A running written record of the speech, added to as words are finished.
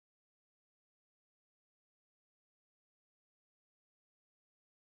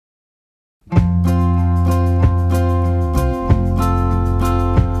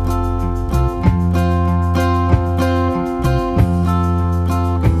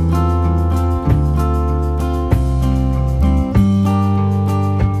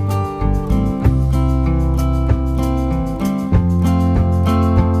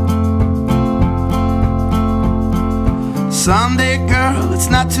it's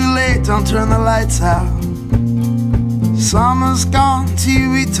not too late, don't turn the lights out. Summer's gone,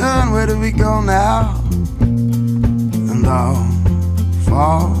 till we turn, where do we go now? And all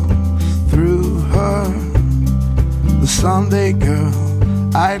falls through her, the Sunday girl,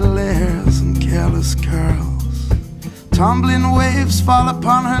 idle airs and careless curls. Tumbling waves fall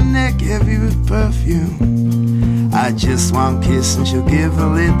upon her neck, heavy with perfume. I just one kiss and she'll give a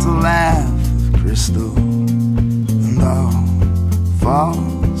little laugh of crystal. And all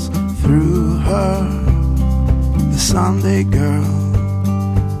falls through her, the Sunday girl,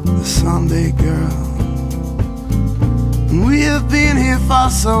 the Sunday girl. And we have been here for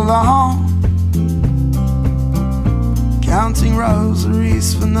so long, counting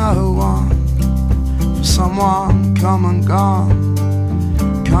rosaries for no one, for someone come and gone,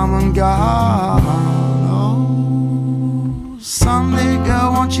 come and gone. Oh, Sunday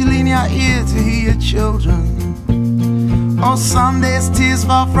girl, won't you lean your ear to hear your children? Oh, Sunday's tears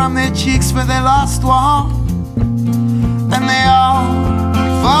fall from their cheeks for their lost one, and they all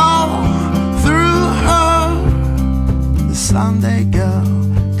fall through her, the Sunday girl,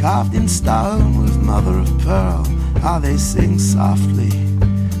 carved in stone with mother of pearl. How they sing softly,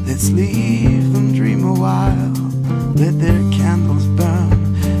 let's leave them dream a while, let their candles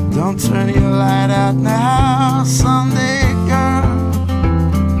burn, don't turn your light out now. Sunday